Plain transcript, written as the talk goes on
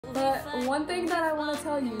But one thing that I want to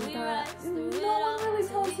tell you that no one really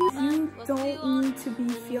tells you, you don't need to be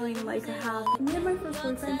feeling like a half. Me and my first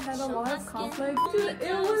boyfriend had a lot of conflict. Dude,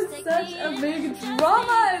 it was such a big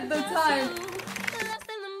drama at the time.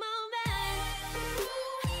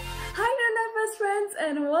 Hi internet best friends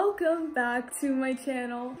and welcome back to my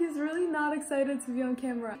channel. He's really not excited to be on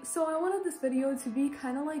camera. So I wanted this video to be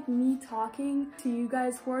kind of like me talking to you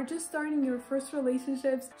guys who are just starting your first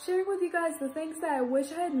relationships, sharing with you guys the things that I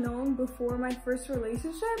wish I had known before my first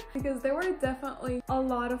relationship, because there were definitely a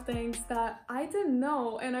lot of things that I didn't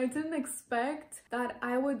know and I didn't expect that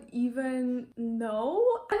I would even know.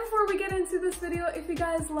 And before we get into this video, if you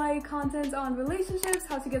guys like content on relationships,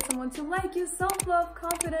 how to get someone to like you, self-love,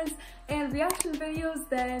 confidence, and reaction videos,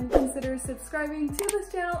 then consider subscribing to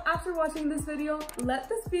this channel after watching this video. Let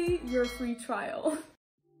this be your free trial.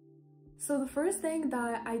 So the first thing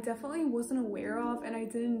that I definitely wasn't aware of and I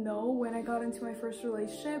didn't know when I got into my first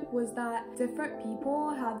relationship was that different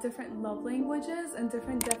people have different love languages and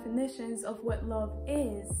different definitions of what love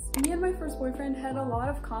is. Me and my first boyfriend had a lot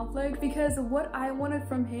of conflict because what I wanted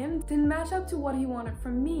from him didn't match up to what he wanted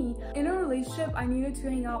from me. In a relationship, I needed to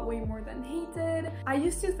hang out way more than he did. I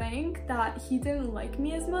used to think that he didn't like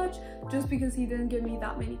me as much just because he didn't give me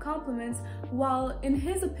that many compliments, while in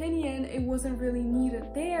his opinion, it wasn't really needed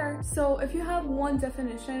there. So if you have one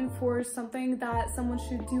definition for something that someone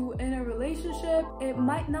should do in a relationship, it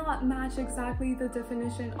might not match exactly the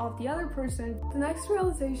definition of the other person. The next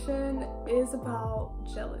realization is about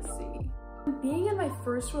jealousy. Being in my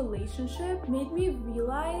first relationship made me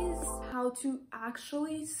realize how to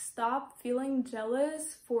actually stop feeling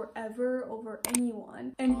jealous forever over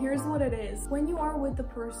anyone. And here's what it is. When you are with the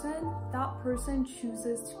person, that person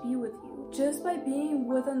chooses to be with you. Just by being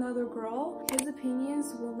with another girl, his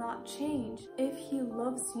opinions will not change if he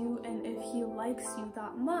loves you and if he likes you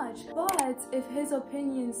that much. But if his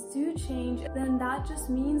opinions do change, then that just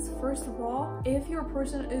means, first of all, if your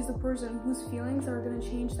person is the person whose feelings are gonna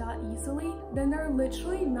change that easily, then they're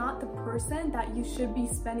literally not the person that you should be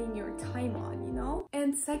spending your time on, you know?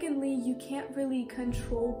 And secondly, you can't really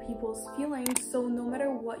control people's feelings, so no matter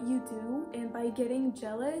what you do, and by getting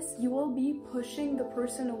jealous, you will be pushing the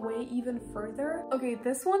person away even further. Okay,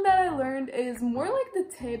 this one that I learned is more like the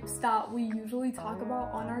tips that we usually talk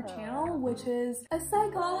about on our channel, which is a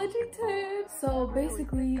psychology tip. So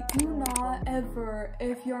basically, do not ever,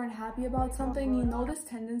 if you're unhappy about something, you know this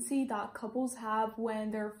tendency that couples have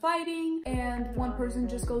when they're fighting and one person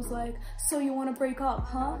just goes like, so you want to break up,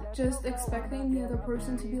 huh? Just expecting the other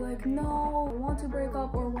person to be like, no, I want to break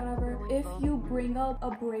up or whatever. If you bring up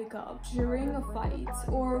a breakup during a fight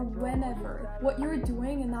or whenever, what you're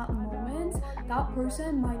doing in that moment, that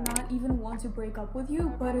person might not even want to break up with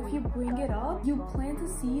you, but if you bring it up, you plant a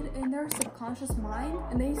seed in their subconscious mind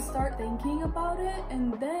and they start thinking about it,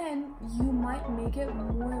 and then you might make it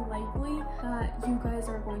more likely that you guys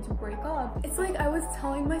are going to break up. It's like I was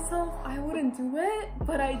telling myself I wouldn't do it,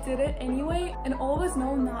 but I did it anyway, and all of us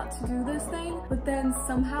know not to do this thing, but then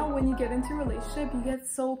somehow when you get into a relationship, you get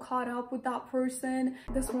so caught up with that person.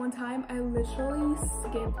 This one time, I literally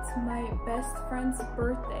skipped my best friend's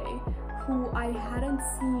birthday, who I hadn't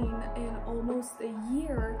seen in almost a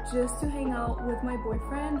year, just to hang out with my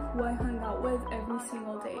boyfriend, who I hung out with every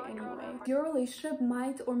single day anyway. Your relationship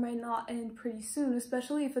might or might not end pretty soon,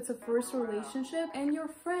 especially if it's a first relationship, and your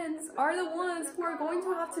friends are the ones who are going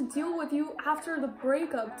to have to deal with you after the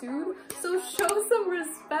breakup, dude. So show some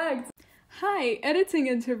respect. Hi, editing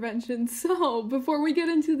intervention. So before we get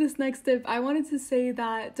into this next tip, I wanted to say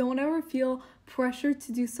that don't ever feel pressure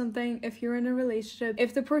to do something if you're in a relationship.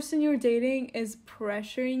 If the person you're dating is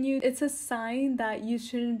pressuring you, it's a sign that you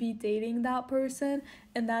shouldn't be dating that person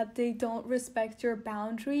and that they don't respect your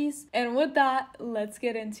boundaries. And with that, let's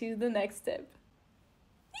get into the next tip.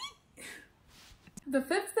 The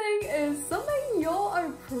fifth thing is something y'all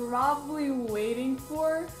are probably waiting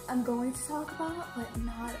for. I'm going to talk about, but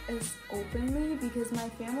not as openly because my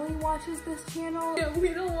family watches this channel and we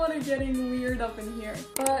don't want to getting weird up in here.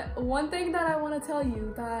 But one thing that I want to tell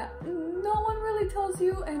you that no one really tells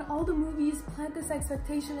you, and all the movies plant this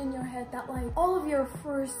expectation in your head that like all of your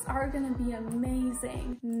firsts are gonna be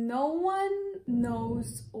amazing. No one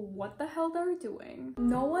knows what the hell they're doing.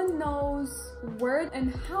 No one knows where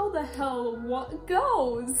and how the hell what goes.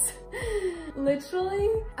 Literally,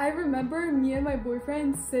 I remember me and my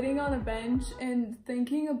boyfriend sitting on a bench and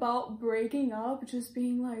thinking about breaking up, just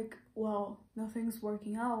being like, well, nothing's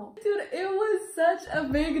working out. Dude, it was such a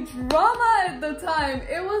big drama at the time.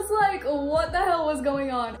 It was like, what the hell was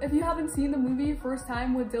going on? If you haven't seen the movie First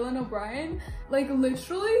Time with Dylan O'Brien, like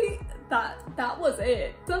literally, that was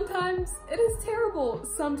it. Sometimes it is terrible,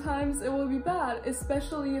 sometimes it will be bad,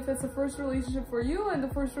 especially if it's the first relationship for you and the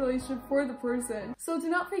first relationship for the person. So do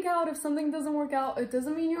not freak out if something doesn't work out. It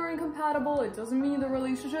doesn't mean you're incompatible, it doesn't mean the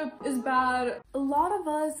relationship is bad. A lot of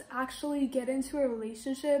us actually get into a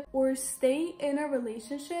relationship or stay in a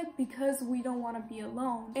relationship because we don't want to be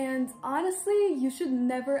alone. And honestly, you should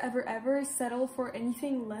never ever settle for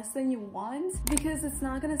anything less than you want, because it's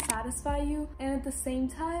not gonna satisfy you. And at the same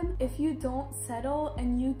time, if you don't settle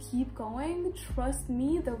and you keep going, trust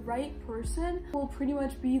me, the right person will pretty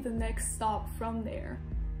much be the next stop from there.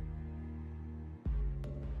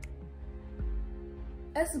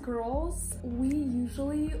 As girls, we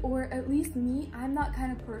usually, or at least me, I'm that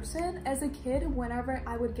kind of person. As a kid, whenever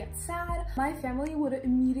I would get sad, my family would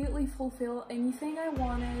immediately fulfill anything I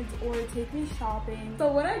wanted or take me shopping.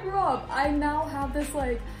 So when I grew up, I now have this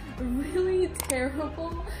like really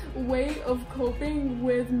terrible way of coping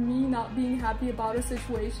with me not being happy about a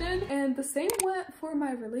situation. And the same went for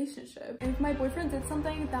my relationship. If my boyfriend did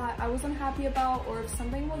something that I wasn't happy about, or if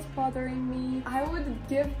something was bothering me, I would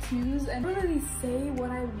give cues and really say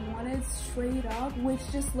what I wanted straight up, which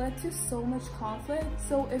just led to so much conflict.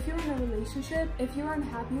 So if you're in a relationship, if you're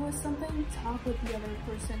unhappy with something, talk with the other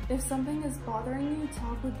person. If something is bothering you,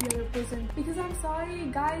 talk with the other person. Because I'm sorry,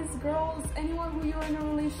 guys, girls, anyone who you're in a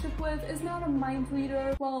relationship with is not a mind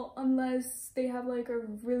reader. Well, unless they have like a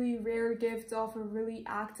really rare gift of a really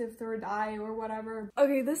active third eye or whatever.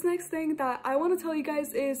 Okay, this next thing that I want to tell you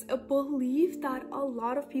guys is a belief that a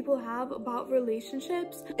lot of people have about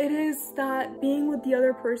relationships. It is that being with the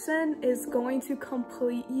other person is going to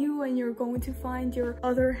complete you and you're going to find your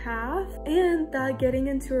other half, and that getting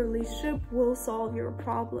into a relationship will solve your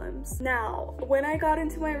problems. Now, when I got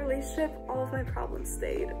into my relationship, all of my problems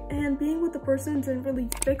stayed, and being with the person didn't really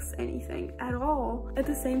fix anything at all. At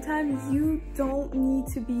the same time, you don't need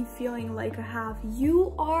to be feeling like a half.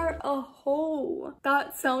 You are a whole.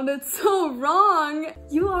 That sounded so wrong.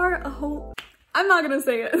 You are a whole. I'm not gonna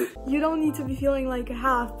say it. You don't need to be feeling like a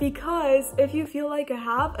half, because if you feel like a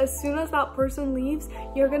half, as soon as that person leaves,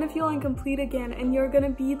 you're gonna feel incomplete again and you're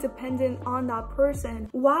gonna be dependent on that person.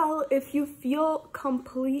 While if you feel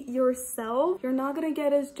complete yourself, you're not gonna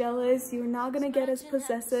get as jealous, you're not gonna get as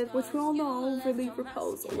possessive, which we all know really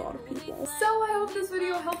repels a lot of people. So I hope this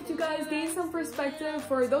video helped you guys gain some perspective.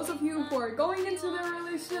 For those of you who are going into their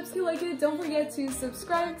relationships, if you like it, don't forget to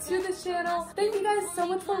subscribe to this channel. Thank you guys so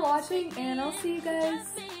much for watching, and I'll see you guys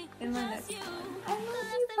in my next one. I love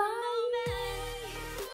you, bye!